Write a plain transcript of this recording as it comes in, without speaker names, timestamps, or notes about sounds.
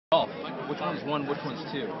which one's one, which one's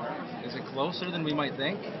two? Is it closer than we might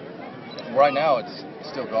think? Right now, it's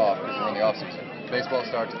still golf because we're in the off season. Baseball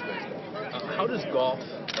starts with baseball. How does golf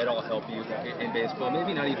at all help you in baseball?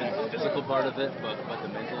 Maybe not even the physical part of it, but the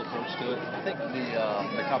mental approach to it. I think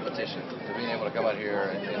the competition, to being able to come out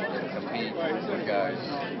here and compete with guys,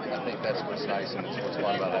 I think that's what's nice and what's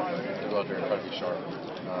fun about it. To go out there and try to be sharp.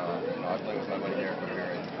 I played with my buddy Derek over here,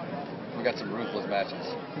 and we got some ruthless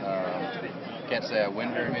matches. Can't say I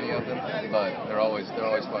win very many of them, but they're always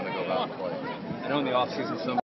fun to go out and play. I know in the off season some